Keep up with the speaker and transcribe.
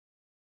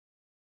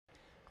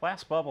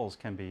Glass bubbles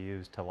can be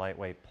used to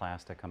lightweight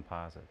plastic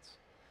composites.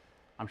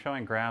 I'm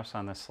showing graphs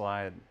on this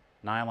slide,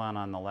 nylon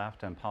on the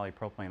left and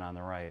polypropylene on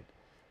the right,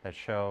 that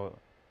show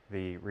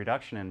the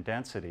reduction in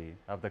density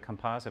of the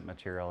composite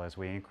material as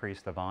we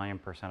increase the volume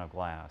percent of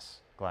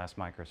glass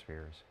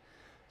microspheres.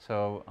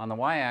 So on the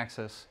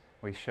y-axis,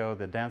 we show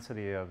the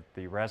density of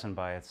the resin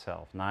by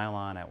itself,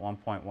 nylon at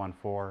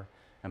 1.14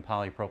 and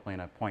polypropylene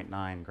at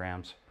 0.9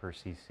 grams per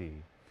cc.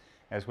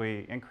 As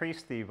we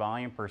increase the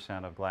volume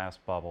percent of glass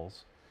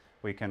bubbles,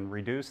 we can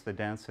reduce the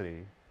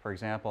density. For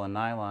example, in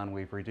nylon,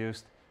 we've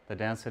reduced the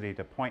density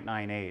to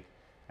 0.98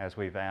 as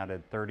we've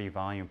added 30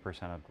 volume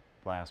percent of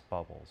glass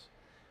bubbles.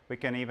 We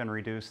can even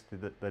reduce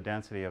the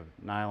density of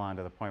nylon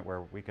to the point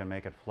where we can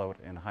make it float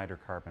in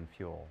hydrocarbon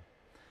fuel.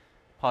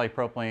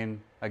 Polypropylene,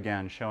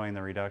 again, showing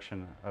the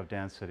reduction of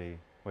density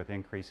with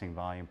increasing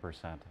volume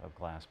percent of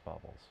glass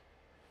bubbles.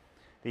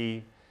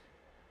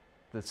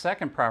 The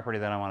second property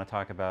that I want to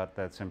talk about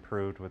that's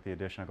improved with the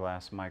addition of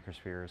glass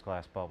microspheres,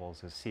 glass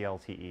bubbles, is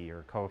CLTE,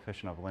 or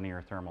coefficient of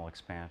linear thermal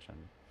expansion.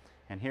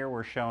 And here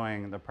we're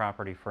showing the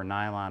property for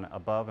nylon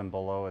above and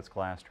below its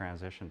glass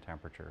transition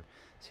temperature.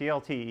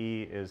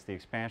 CLTE is the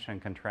expansion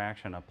and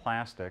contraction of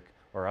plastic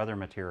or other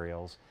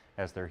materials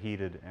as they're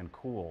heated and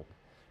cooled.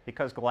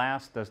 Because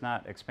glass does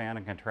not expand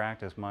and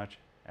contract as much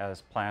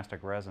as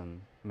plastic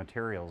resin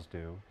materials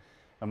do,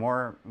 the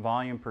more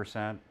volume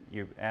percent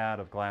you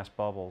add of glass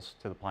bubbles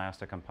to the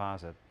plastic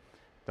composite,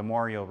 the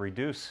more you'll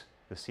reduce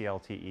the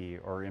CLTE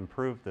or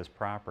improve this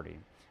property.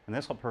 And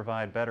this will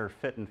provide better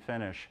fit and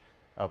finish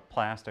of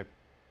plastic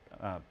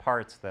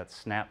parts that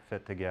snap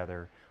fit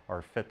together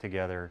or fit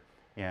together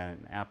in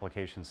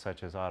applications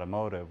such as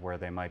automotive, where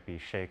they might be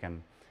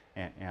shaken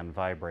and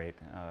vibrate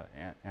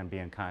and be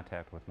in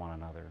contact with one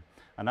another.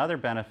 Another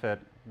benefit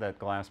that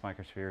glass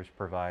microspheres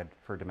provide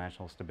for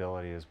dimensional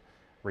stability is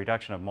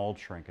reduction of mold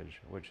shrinkage,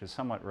 which is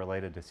somewhat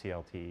related to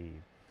CLTE.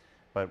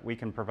 But we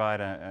can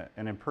provide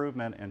an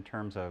improvement in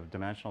terms of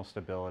dimensional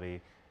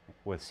stability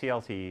with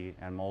CLTE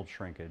and mold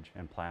shrinkage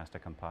in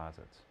plastic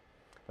composites.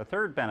 The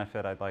third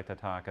benefit I'd like to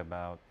talk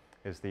about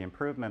is the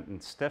improvement in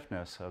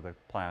stiffness of the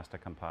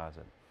plastic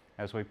composite.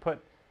 As we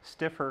put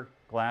stiffer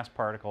glass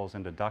particles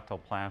into ductile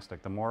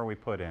plastic, the more we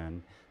put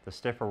in, the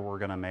stiffer we're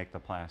going to make the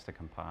plastic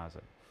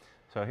composite.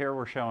 So here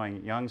we're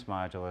showing Young's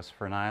modulus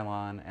for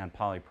nylon and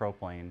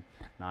polypropylene,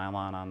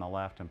 nylon on the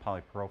left and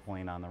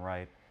polypropylene on the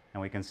right,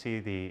 and we can see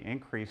the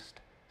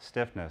increased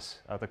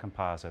stiffness of the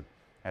composite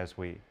as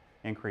we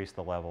increase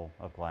the level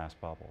of glass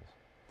bubbles.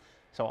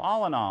 So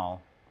all in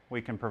all, we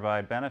can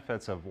provide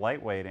benefits of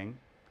lightweighting,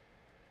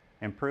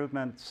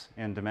 improvements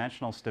in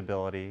dimensional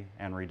stability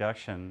and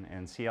reduction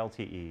in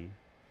CLTE,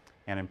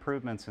 and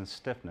improvements in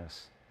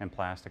stiffness in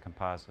plastic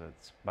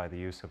composites by the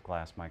use of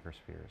glass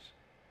microspheres.